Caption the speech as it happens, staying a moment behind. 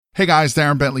Hey guys,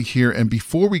 Darren Bentley here, and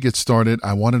before we get started,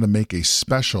 I wanted to make a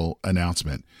special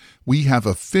announcement. We have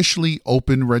officially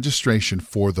opened registration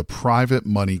for the Private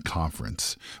Money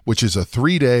Conference, which is a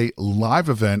 3-day live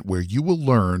event where you will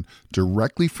learn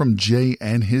directly from Jay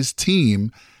and his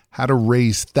team how to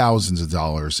raise thousands of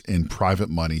dollars in private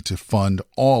money to fund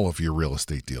all of your real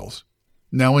estate deals.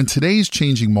 Now, in today's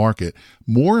changing market,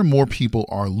 more and more people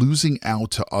are losing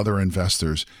out to other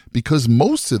investors because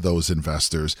most of those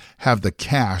investors have the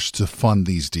cash to fund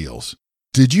these deals.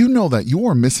 Did you know that you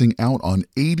are missing out on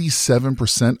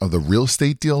 87% of the real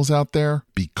estate deals out there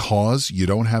because you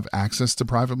don't have access to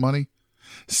private money?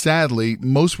 Sadly,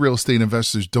 most real estate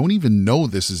investors don't even know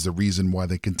this is the reason why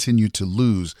they continue to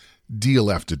lose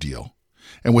deal after deal.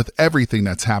 And with everything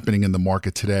that's happening in the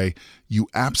market today, you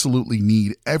absolutely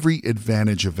need every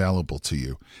advantage available to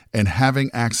you. And having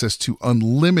access to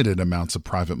unlimited amounts of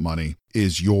private money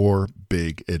is your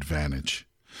big advantage.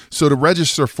 So to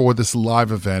register for this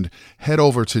live event, head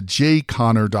over to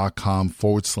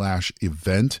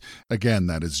jayconner.com/event. Again,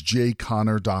 that is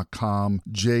jayconner.com,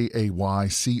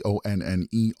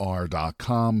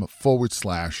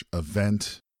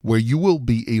 jayconner.com/event, where you will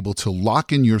be able to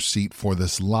lock in your seat for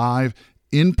this live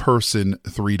in-person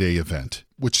 3-day event,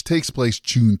 which takes place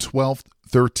June 12th,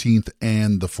 13th,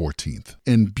 and the 14th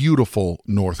in beautiful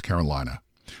North Carolina.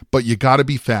 But you got to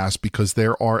be fast because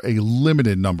there are a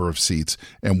limited number of seats,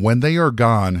 and when they are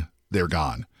gone, they're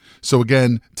gone. So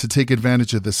again, to take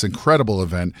advantage of this incredible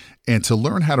event and to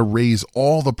learn how to raise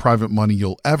all the private money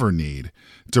you'll ever need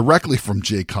directly from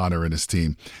Jay Conner and his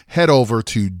team, head over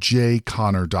to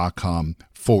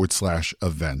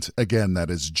jayconner.com/event. Again,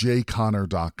 that is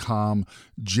jayconner.com,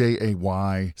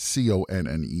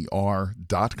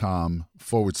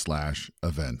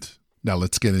 jayconner.com/event. Now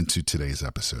let's get into today's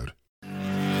episode.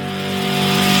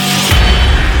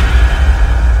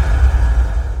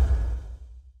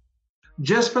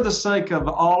 Just for the sake of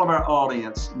all of our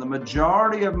audience, the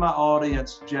majority of my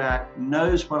audience, Jack,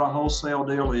 knows what a wholesale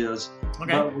deal is.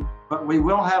 Okay. But we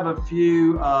will have a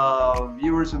few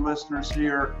viewers and listeners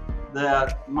here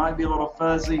that might be a little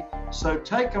fuzzy. So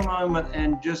take a moment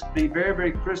and just be very,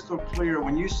 very crystal clear.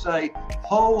 When you say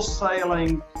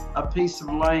wholesaling a piece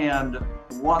of land,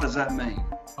 what does that mean?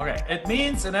 Okay. It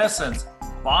means, in essence,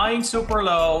 buying super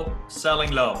low, selling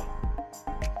low.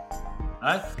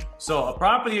 Right? So a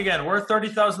property, again, worth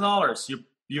 $30,000.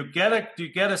 You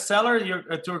get a seller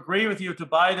to agree with you to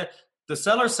buy it. The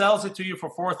seller sells it to you for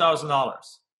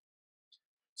 $4,000.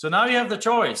 So now you have the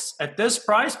choice. At this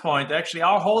price point, actually,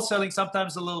 our wholesaling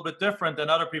sometimes is a little bit different than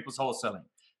other people's wholesaling.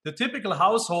 The typical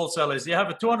house wholesale is you have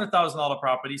a $200,000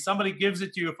 property. Somebody gives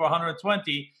it to you for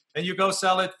 $120,000, and you go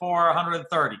sell it for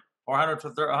 $130,000 or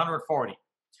 $140,000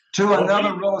 to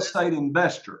another real estate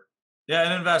investor. Yeah,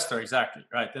 an investor, exactly,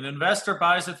 right. An investor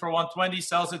buys it for $120,000,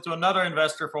 sells it to another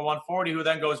investor for $140,000, who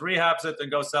then goes rehabs it and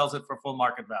goes sells it for full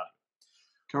market value.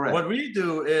 Correct. What we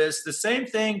do is the same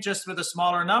thing, just with a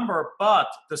smaller number, but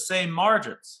the same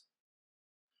margins.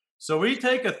 So we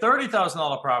take a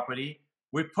 $30,000 property,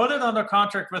 we put it under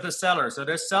contract with a seller. So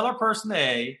this seller person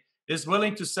A is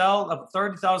willing to sell a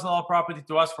 $30,000 property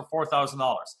to us for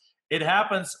 $4,000. It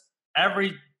happens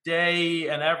every day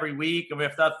and every week, and we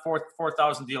have that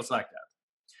 4,000 deals like that.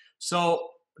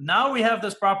 So now we have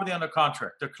this property under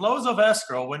contract. The close of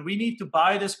escrow, when we need to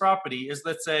buy this property, is,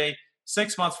 let's say,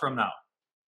 6 months from now.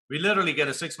 We literally get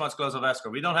a 6 months close of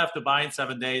escrow. We don't have to buy in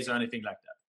 7 days or anything like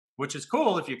that, which is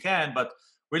cool if you can, but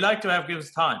we like to give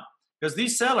us time. Because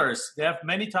these sellers, they have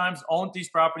many times owned these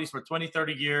properties for 20,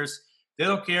 30 years. They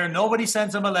don't care. Nobody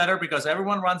sends them a letter because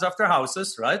everyone runs after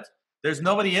houses, right? There's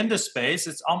nobody in this space.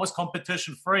 It's almost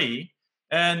competition free.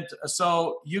 And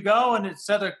so you go and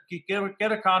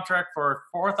get a contract for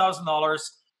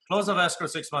 $4,000, close of escrow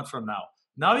 6 months from now.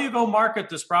 Now you go market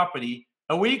this property.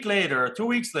 A week later, 2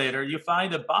 weeks later, you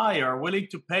find a buyer willing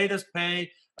to pay you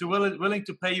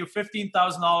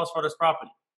 $15,000 for this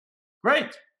property.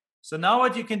 Great. So now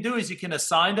what you can do is you can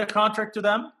assign the contract to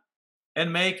them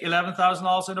and make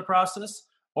 $11,000 in the process.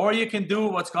 Or you can do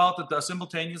what's called the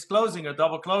simultaneous closing or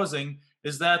double closing,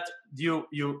 is that you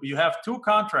have two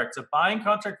contracts, a buying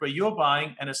contract where you're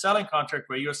buying and a selling contract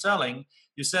where you're selling.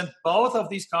 You send both of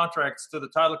these contracts to the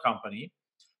title company.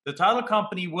 The title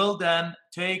company will then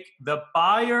take the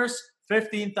buyer's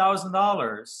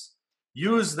 $15,000,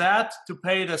 use that to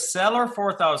pay the seller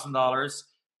 $4,000,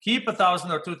 keep $1,000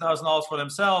 or $2,000 for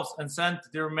themselves, and send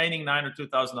the remaining $9,000 or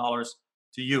 $2,000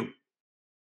 to you.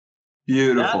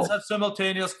 Beautiful. That's a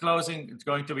simultaneous closing. It's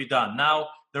going to be done. Now,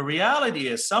 the reality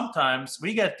is sometimes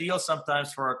we get deals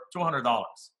sometimes for $200.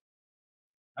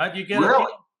 Right? You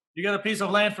get a piece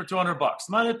of land for $200.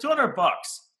 Now, the $200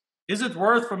 is it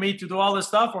worth for me to do all this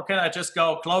stuff, or can I just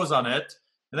go close on it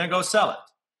and then go sell it?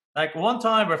 Like one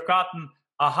time we've gotten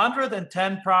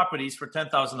 110 properties for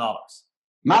 $10,000.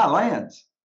 My lands.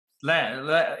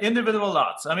 Individual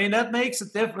lots. I mean, that makes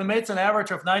it makes an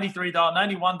average of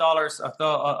 $91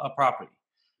 a property.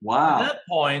 Wow. At that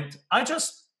point, I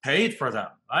just paid for them.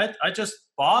 I just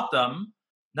bought them.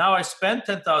 Now I spent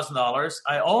 $10,000.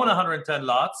 I own 110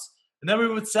 lots, and then we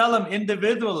would sell them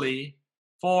individually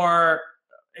for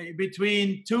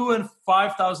between $2,000 and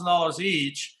 $5,000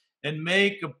 each, and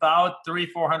make about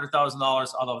 $400,000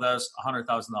 out of those $100,000,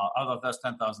 out of those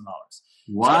 $10,000.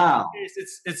 Wow.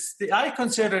 So I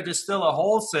consider this still a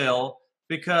wholesale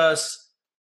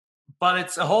but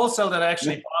it's a wholesale that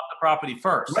actually bought the property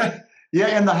first. Right.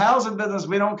 Yeah, in the housing business,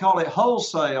 we don't call it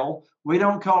wholesale. We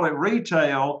don't call it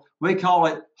retail. We call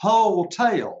it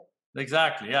wholesale.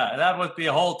 Exactly. Yeah, that would be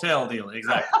a wholesale deal.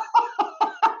 Exactly.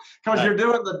 Because Right.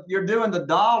 you're doing the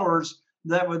dollars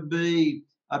that would be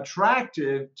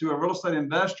attractive to a real estate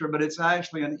investor, but it's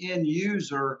actually an end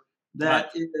user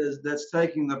that's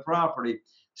taking the property.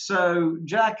 So,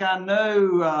 Jack, I know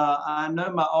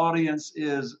my audience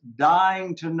is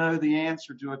dying to know the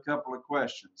answer to a couple of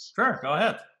questions. Sure, go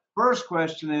ahead. First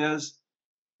question is,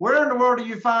 where in the world do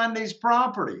you find these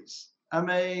properties? I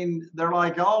mean, they're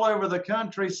like all over the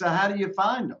country. So how do you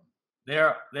find them?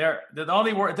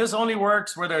 This only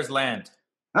works where there's land.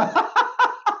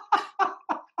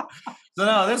 So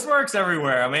no, this works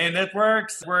everywhere. I mean, it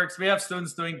works. We have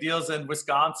students doing deals in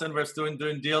Wisconsin. We're doing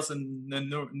deals in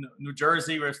New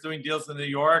Jersey. We're doing deals in New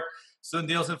York. Doing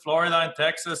deals in Florida and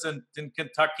Texas and in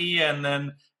Kentucky and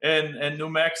then in New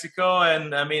Mexico.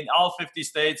 And I mean, all 50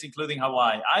 states, including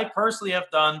Hawaii. I personally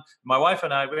my wife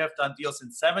and I, we have done deals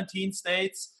in 17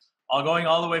 states, going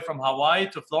all the way from Hawaii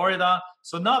to Florida.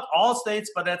 So not all states,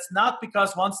 but that's not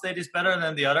because one state is better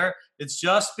than the other. It's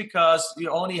just because you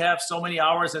only have so many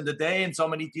hours in the day and so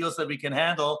many deals that we can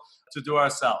handle to do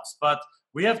ourselves. But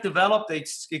we have developed the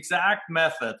exact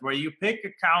method where you pick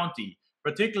a county,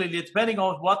 particularly depending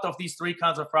on what of these three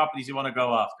kinds of properties you want to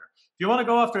go after. If you want to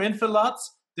go after infill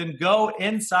lots, then go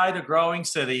inside a growing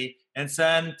city and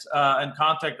send and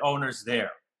contact owners there.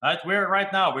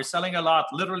 Right now we're selling a lot.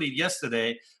 Literally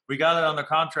yesterday, we got it under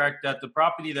contract that the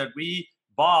property that we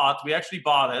actually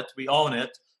bought it, we own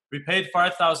it. We paid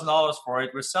 $5,000 for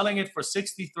it. We're selling it for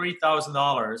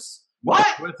 $63,000.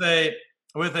 What? With a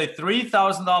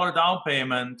 $3,000 down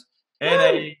payment and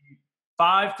a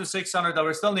 $500 to $600.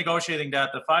 We're still negotiating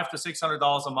that, the $500 to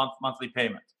 $600 a monthly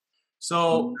payment.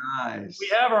 So nice. We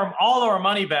have all our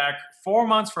money back 4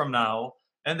 months from now,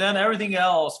 and then everything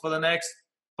else for the next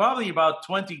probably about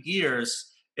 20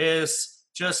 years is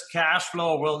just cash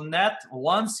flow. Will net,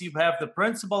 once you have the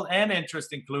principal and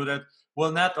interest included,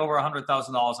 will net over $100,000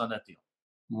 on that deal.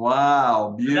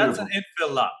 Wow, beautiful. That's an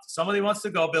infill lot. Somebody wants to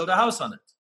go build a house on it,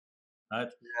 right?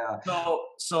 Yeah.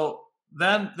 So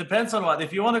then depends on what.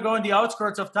 If you want to go in the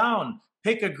outskirts of town,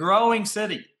 pick a growing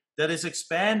city that is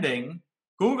expanding.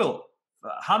 Google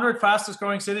 100 fastest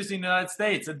growing cities in the United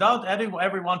States. And don't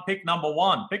everyone pick number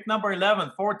 1. Pick number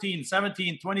 11, 14,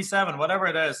 17, 27, whatever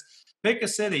it is. Pick a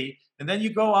city, and then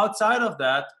you go outside of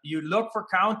that. You look for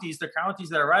counties, the counties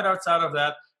that are right outside of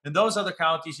that, and those are the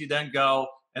counties you then go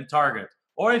and target.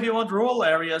 Or if you want rural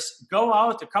areas, go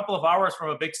out a couple of hours from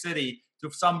a big city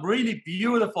to some really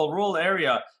beautiful rural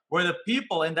area where the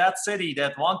people in that city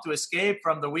that want to escape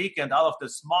from the weekend out of the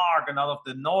smog and out of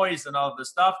the noise and out of the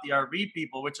stuff, the RV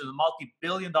people, which is a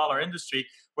multi-billion-dollar industry,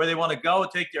 where they want to go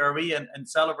take the RV and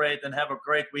celebrate and have a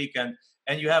great weekend.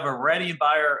 And you have a ready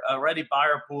buyer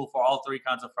pool for all three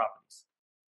kinds of properties.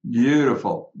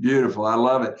 Beautiful, beautiful. I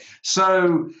love it.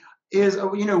 So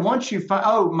once you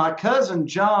find, my cousin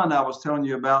John, I was telling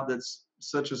you about, that's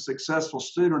such a successful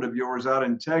student of yours out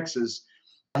in Texas.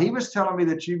 He was telling me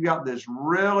that you've got this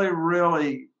really,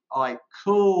 really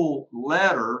cool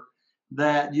letter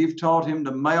that you've taught him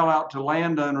to mail out to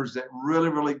landowners that really,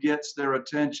 really gets their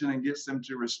attention and gets them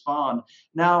to respond.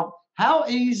 Now, how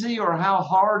easy or how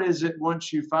hard is it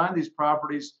once you find these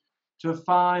properties to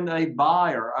find a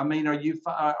buyer? I mean,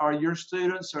 are your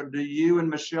students, or do you and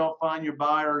Michelle find your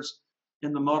buyers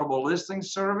in the multiple listing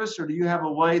service, or do you have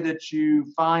a way that you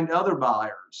find other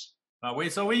buyers?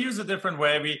 We use a different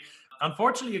way.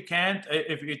 Unfortunately, you can't,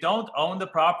 if you don't own the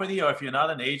property or if you're not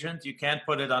an agent, you can't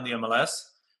put it on the MLS.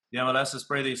 The MLS is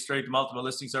pretty strict. Multiple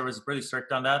listing service is pretty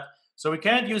strict on that. So we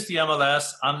can't use the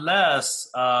MLS unless,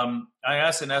 I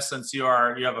guess in essence, you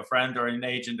have a friend or an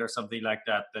agent or something like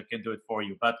that can do it for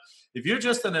you. But if you're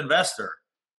just an investor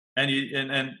and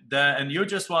you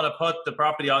just want to put the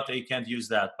property out there, you can't use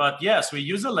that. But yes, we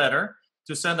use a letter.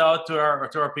 to send out to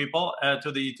our people,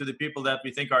 to the people that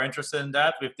we think are interested in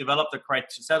that. We've developed a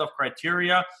set of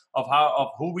criteria of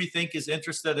who we think is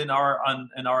interested in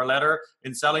our letter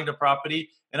in selling the property.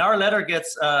 And our letter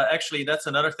gets actually, that's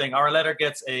another thing. Our letter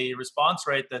gets a response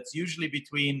rate that's usually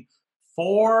between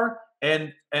 4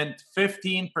 and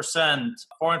 15%,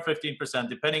 4 and 15%,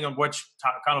 depending on which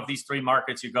kind of these three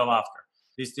markets you go after.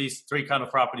 These three kind of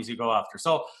properties you go after.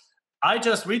 So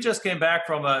we just came back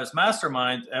from a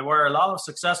mastermind where a lot of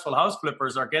successful house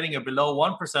flippers are getting a below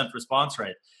 1% response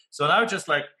rate. So now just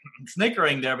like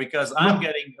snickering there because I'm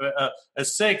getting a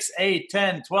 6, 8,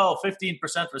 10, 12,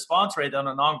 15% response rate on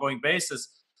an ongoing basis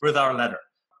with our letter.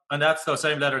 And that's the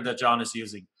same letter that John is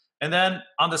using. And then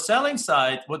on the selling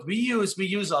side, what we use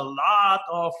a lot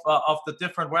of the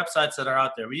different websites that are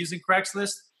out there. We're using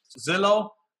Craigslist, Zillow,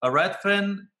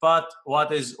 Redfin, but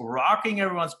what is rocking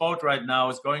everyone's boat right now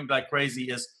is going like crazy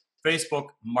is Facebook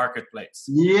Marketplace.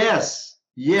 Yes.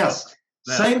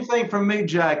 Same thing for me,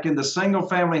 Jack, in the single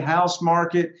family house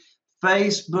market,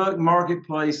 Facebook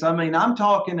Marketplace. I mean, I'm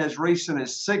talking as recent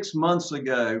as 6 months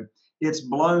ago, it's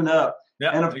blown up.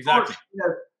 Yeah, and of course,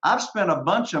 I've spent a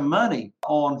bunch of money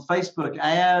on Facebook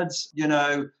ads,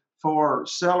 for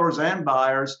sellers and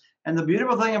buyers. And the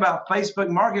beautiful thing about Facebook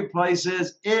Marketplace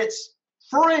is it's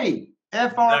free.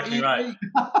 F-R-E-E. Exactly right.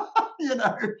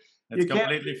 It's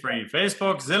completely free.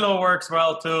 Facebook, Zillow works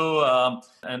well too,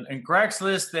 and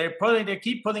Craigslist. They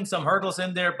keep putting some hurdles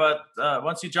in there, but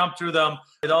once you jump through them,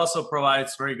 it also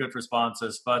provides very good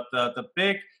responses. But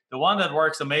the one that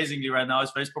works amazingly right now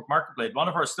is Facebook Marketplace. One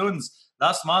of our students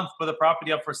last month put a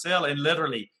property up for sale, and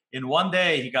literally in one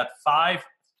day he got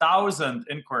 5,000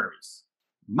 inquiries.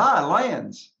 My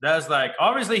lands. That's like,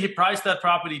 obviously he priced that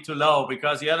property too low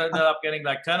because he ended up getting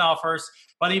like 10 offers,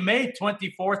 but he made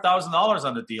 $24,000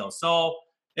 on the deal. So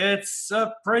it's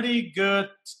a pretty good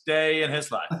day in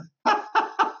his life.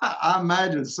 I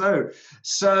imagine so.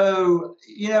 So,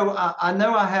 I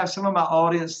know I have some of my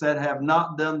audience that have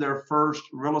not done their first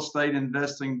real estate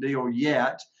investing deal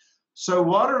yet. So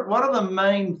what are the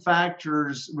main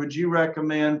factors would you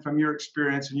recommend from your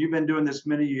experience, and you've been doing this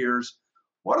many years,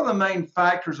 what are the main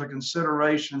factors or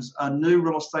considerations a new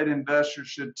real estate investor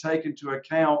should take into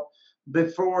account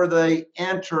before they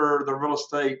enter the real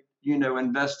estate,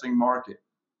 investing market?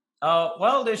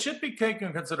 Well, they should be taken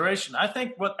into consideration. I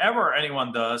think whatever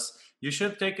anyone does, you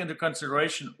should take into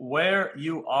consideration where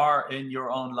you are in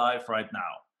your own life right now.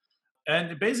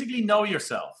 And basically know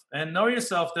yourself. And know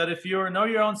yourself that if you know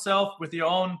your own self with your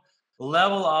own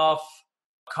level of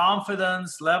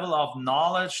confidence, level of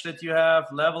knowledge that you have,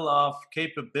 level of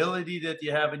capability that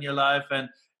you have in your life, and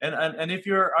if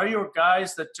are you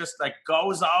guys that just like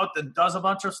goes out and does a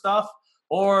bunch of stuff,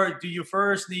 or do you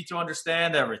first need to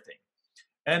understand everything?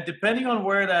 And depending on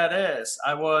where that is,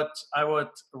 I would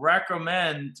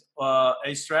recommend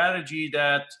a strategy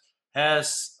that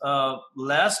has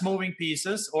less moving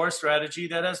pieces or a strategy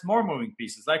that has more moving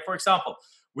pieces. Like, for example,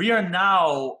 we are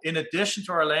now, in addition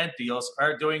to our land deals,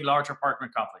 are doing large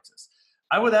apartment complexes.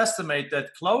 I would estimate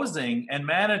that closing and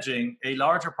managing a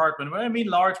large apartment, when I mean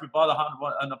large, we bought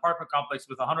an apartment complex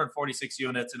with 146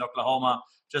 units in Oklahoma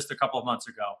just a couple of months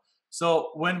ago.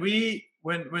 So when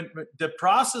the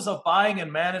process of buying and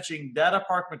managing that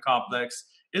apartment complex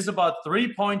is about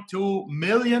 3.2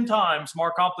 million times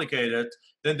more complicated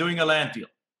than doing a land deal,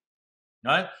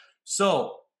 right?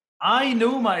 So I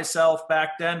knew myself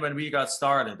back then when we got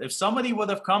started. If somebody would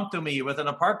have come to me with an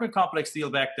apartment complex deal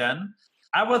back then,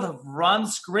 I would have run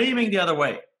screaming the other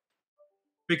way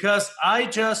because I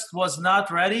just was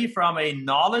not ready from a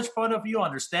knowledge point of view,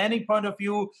 understanding point of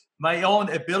view, my own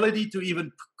ability to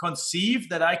even conceive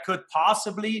that I could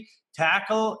possibly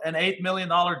tackle an $8 million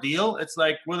deal. It's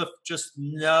like, with just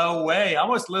no way. I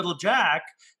was little Jack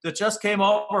that just came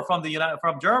over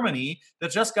from Germany,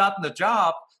 that just gotten the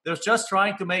job, that was just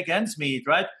trying to make ends meet,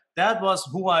 right? That was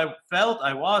who I felt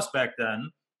I was back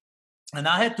then. And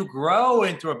I had to grow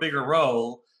into a bigger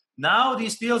role. Now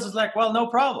these deals is like, well, no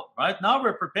problem, right? Now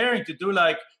we're preparing to do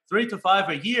like 3 to 5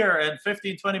 a year, and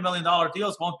 $15-20 million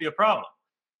deals won't be a problem.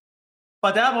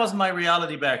 But that wasn't my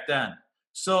reality back then.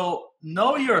 So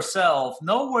know yourself,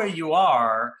 know where you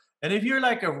are. And if you're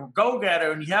like a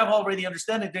go-getter and you have already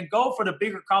understanding, then go for the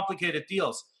bigger, complicated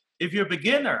deals. If you're a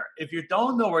beginner, if you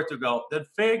don't know where to go, then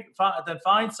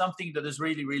find something that is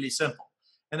really, really simple.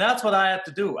 And that's what I had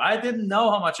to do. I didn't know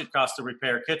how much it cost to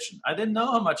repair a kitchen. I didn't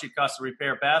know how much it cost to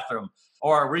repair a bathroom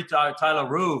or retile a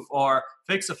roof or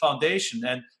fix a foundation.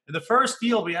 And the first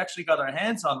deal we actually got our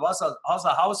hands on was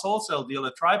a house wholesale deal,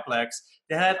 a triplex,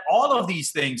 that had all of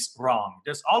these things wrong.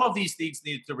 There's all of these things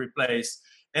needed to replace.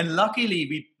 And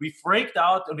luckily, we freaked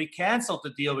out and we canceled the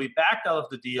deal. We backed out of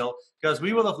the deal because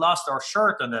we would have lost our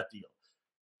shirt on that deal.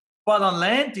 But on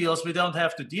land deals, we don't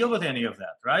have to deal with any of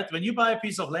that, right? When you buy a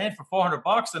piece of land for $400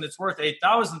 and it's worth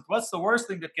 $8,000, what's the worst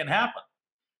thing that can happen?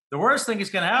 The worst thing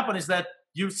that can happen is that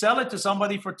you sell it to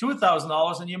somebody for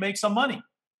 $2,000 and you make some money.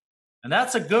 And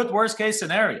that's a good worst case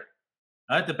scenario.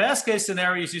 Right? The best case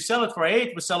scenario is you sell it for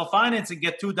 $8 with seller finance and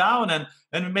get 2 down and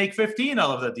we make 15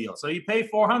 out of the deal. So you pay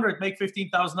 $400, make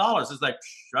 $15,000. It's like,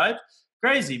 right?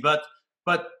 Crazy. But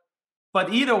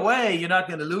either way, you're not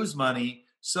going to lose money.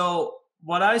 So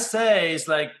what I say is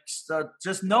like,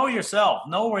 just know yourself,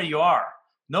 know where you are.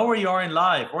 Know where you are in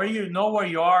life, where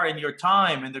you are in your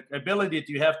time and the ability that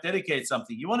you have to dedicate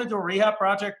something. You want to do a rehab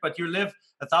project, but you live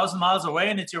 1,000 miles away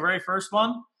and it's your very first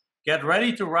one. Get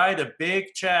ready to write a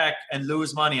big check and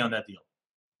lose money on that deal.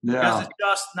 Yeah. Because it's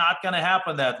just not going to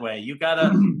happen that way. You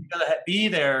gotta be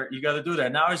there. You got to do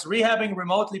that. Now, is rehabbing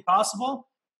remotely possible?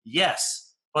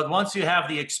 Yes. But once you have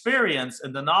the experience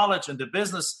and the knowledge and the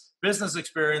business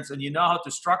experience and you know how to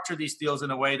structure these deals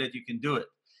in a way that you can do it,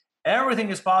 everything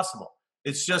is possible.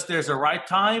 It's just there's a right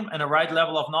time and a right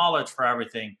level of knowledge for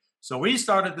everything. So we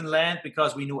started in land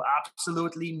because we knew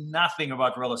absolutely nothing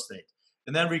about real estate.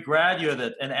 And then we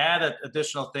graduated and added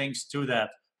additional things to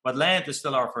that. But land is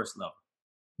still our first love.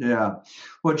 Yeah.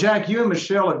 Well, Jack, you and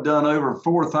Michelle have done over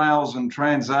 4,000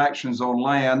 transactions on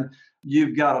land.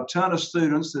 You've got a ton of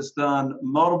students that's done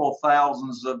multiple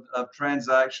thousands of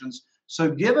transactions. So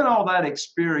given all that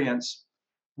experience,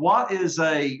 what is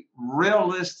a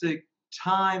realistic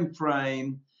time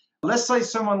frame? Let's say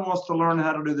someone wants to learn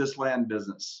how to do this land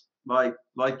business, like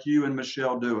you and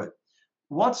Michelle do it.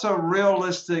 What's a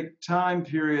realistic time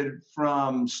period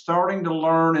from starting to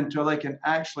learn until they can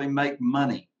actually make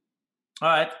money? All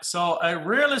right. So a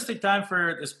realistic time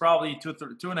period is probably 2 to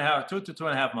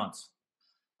 2.5 months.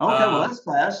 Okay, well, that's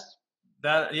fast.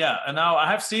 And now I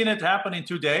have seen it happen in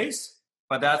 2 days,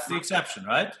 but that's the exception,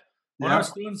 right? One of our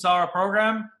students saw our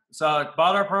program,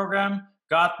 bought our program,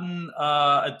 gotten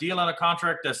a deal on a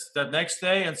contract the next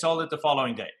day and sold it the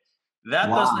following day. That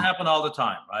doesn't happen all the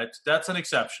time, right? That's an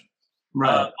exception.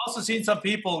 Right. I've also seen some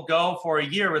people go for a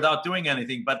year without doing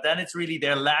anything, but then it's really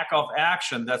their lack of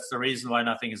action that's the reason why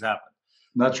nothing has happened.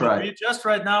 That's right. We just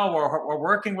right now, we're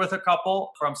working with a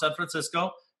couple from San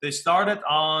Francisco. They started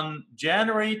on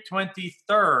January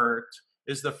 23rd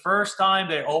is the first time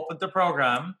they opened the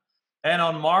program. And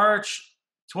on March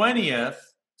 20th,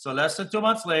 so less than 2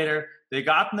 months later, they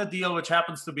gotten a deal which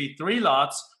happens to be 3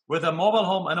 lots with a mobile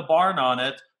home and a barn on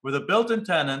it with a built-in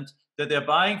tenant that they're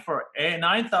buying for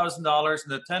 $9,000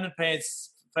 and the tenant pays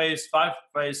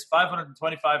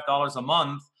 $525 a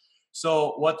month.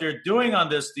 So what they're doing on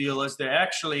this deal is they're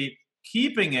actually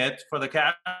keeping it for the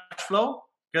cash flow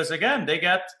because, again, they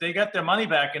get their money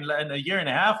back in a year and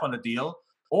a half on the deal,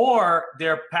 or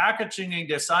they're packaging,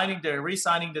 they're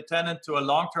re-signing the tenant to a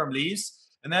long-term lease,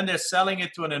 and then they're selling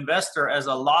it to an investor as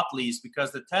a lot lease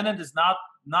because the tenant is not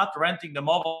renting the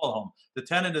mobile home. The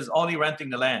tenant is only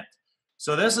renting the land.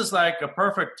 So this is like a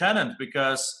perfect tenant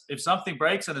because if something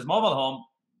breaks in his mobile home,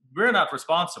 we're not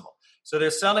responsible. So they're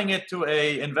selling it to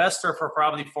a investor for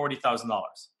probably $40,000.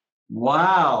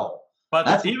 Wow.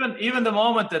 But even the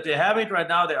moment that they have it right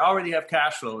now, they already have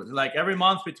cash flow. Like every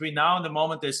month between now and the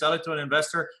moment they sell it to an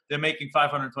investor, they're making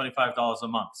 $525 a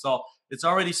month. So it's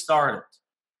already started.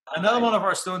 Another one of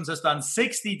our students has done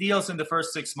 60 deals in the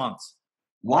first 6 months.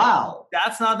 Wow.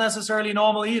 That's not necessarily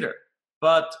normal either.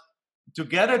 But to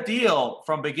get a deal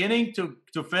from beginning to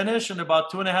finish in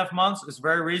about 2.5 months is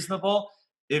very reasonable.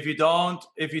 If you don't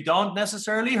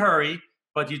necessarily hurry,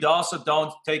 but you also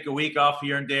don't take a week off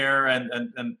here and there and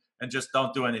just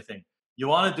don't do anything. You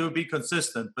want to be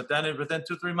consistent, but then within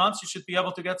 2-3 months, you should be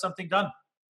able to get something done.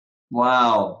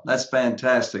 Wow, that's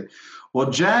fantastic. Well,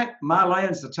 Jack, my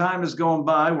lands, the time has gone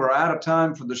by. We're out of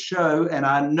time for the show, and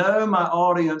I know my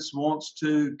audience wants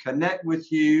to connect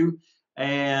with you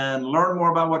and learn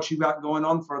more about what you got going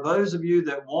on. For those of you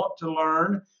that want to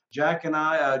learn,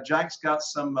 Jack's got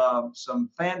some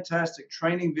fantastic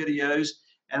training videos,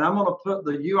 and I'm going to put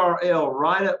the URL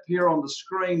right up here on the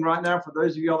screen right now for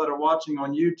those of y'all that are watching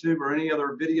on YouTube or any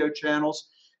other video channels,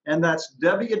 and that's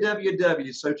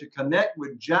www. So to connect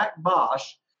with Jack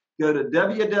Bosch, go to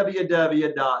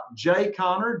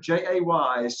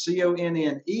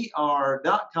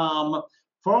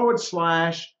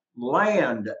www.jayconner.com/land,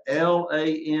 LAND,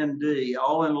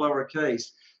 all in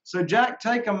lowercase. So Jack,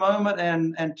 take a moment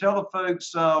and tell the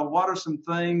folks what are some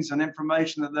things and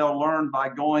information that they'll learn by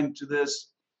going to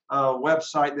this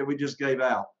website that we just gave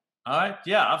out. All right.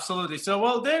 Yeah, absolutely. So,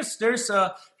 well, if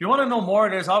you want to know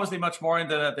more, there's obviously much more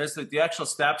into that. There's the actual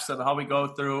steps of how we go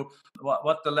through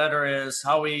what the letter is,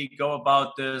 how we go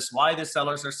about this, why the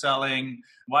sellers are selling,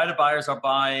 why the buyers are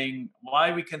buying,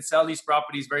 why we can sell these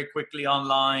properties very quickly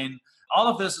online. All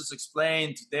of this is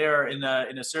explained there in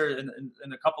a series,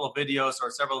 in a couple of videos or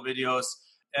several videos.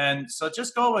 And so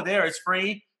just go over there. It's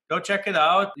free. Go check it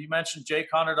out. You mentioned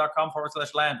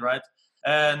jconnor.com/land, right?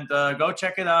 And go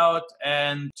check it out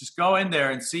and just go in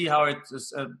there and see how it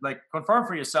is, confirm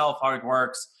for yourself how it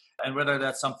works and whether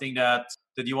that's something that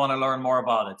you want to learn more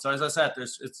about it. So as I said,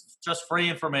 it's just free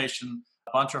information,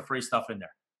 a bunch of free stuff in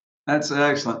there. That's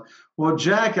excellent. Well,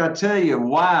 Jack, I tell you,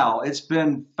 wow, it's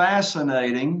been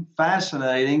fascinating,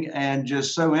 and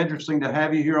just so interesting to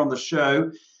have you here on the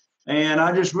show. And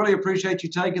I just really appreciate you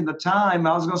taking the time.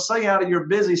 I was going to say, out of your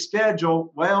busy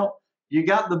schedule, well, you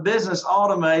got the business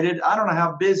automated. I don't know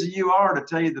how busy you are, to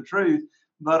tell you the truth,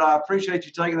 but I appreciate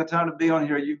you taking the time to be on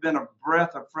here. You've been a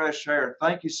breath of fresh air.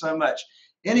 Thank you so much.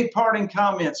 Any parting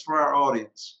comments for our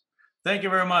audience? Thank you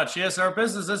very much. Yes, our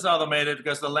business is automated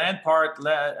because the land part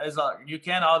is you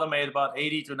can automate about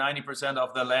 80 to 90%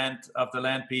 of the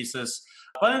land pieces.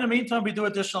 But in the meantime, we do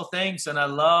additional things, and I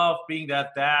love being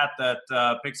that dad that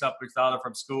picks up his daughter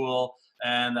from school,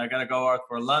 and I got to go out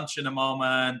for lunch in a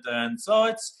moment, and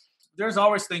so there's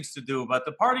always things to do. But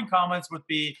the parting comments would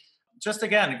be, just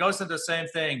again, it goes into the same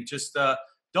thing. Just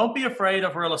don't be afraid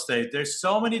of real estate. There's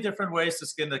so many different ways to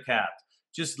skin the cat.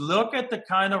 Just look at the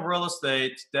kind of real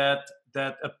estate that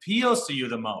appeals to you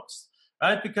the most,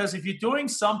 right? Because if you're doing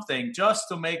something just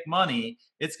to make money,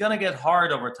 it's going to get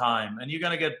hard over time, and you're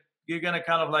going to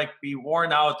kind of like be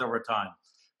worn out over time.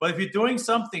 But if you're doing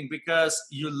something because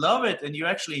you love it and you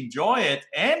actually enjoy it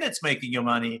and it's making you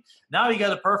money, now you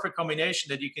got a perfect combination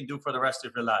that you can do for the rest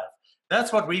of your life.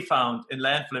 That's what we found in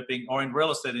land flipping or in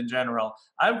real estate in general.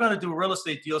 I'm going to do real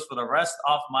estate deals for the rest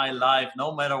of my life,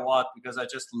 no matter what, because I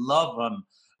just love them.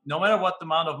 No matter what the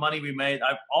amount of money we made,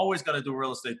 I'm always going to do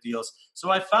real estate deals. So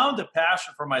I found a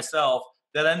passion for myself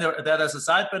that as a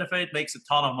side benefit makes a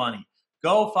ton of money.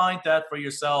 Go find that for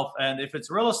yourself. And if it's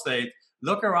real estate,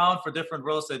 look around for different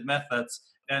real estate methods.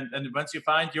 And once you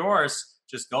find yours,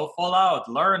 just go full out,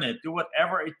 learn it, do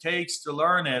whatever it takes to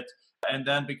learn it. And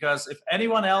then, because if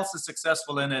anyone else is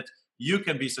successful in it, you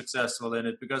can be successful in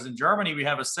it. Because in Germany, we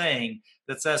have a saying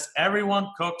that says everyone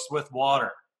cooks with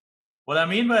water. What I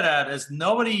mean by that is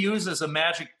nobody uses a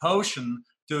magic potion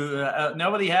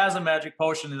nobody has a magic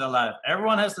potion in their life.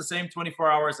 Everyone has the same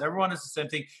 24 hours. Everyone has the same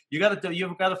thing. You've got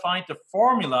to find the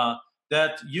formula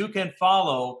that you can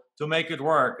follow to make it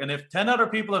work. And if 10 other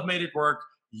people have made it work,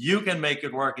 you can make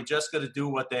it work. You just got to do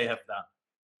what they have done.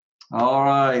 All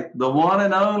right. The one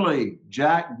and only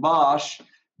Jack Bosch.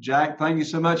 Jack, thank you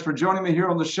so much for joining me here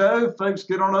on the show. Folks,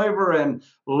 get on over and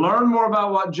learn more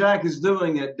about what Jack is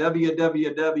doing at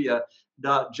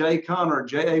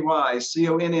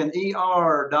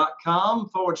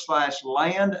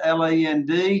www.jayconner.com/land,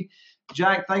 LAND.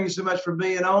 Jack, thank you so much for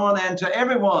being on. And to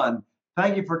everyone,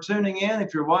 thank you for tuning in.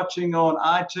 If you're watching on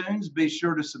iTunes, be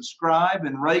sure to subscribe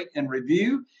and rate and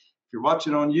review. If you're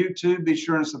watching on YouTube, be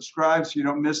sure to subscribe so you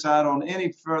don't miss out on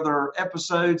any further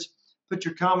episodes. Put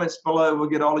your comments below. We'll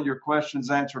get all of your questions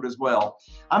answered as well.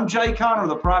 I'm Jay Conner,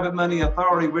 the Private Money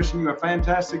Authority, wishing you a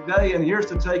fantastic day. And here's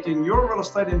to taking your real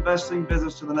estate investing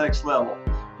business to the next level.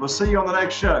 We'll see you on the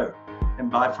next show. And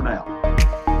bye for now.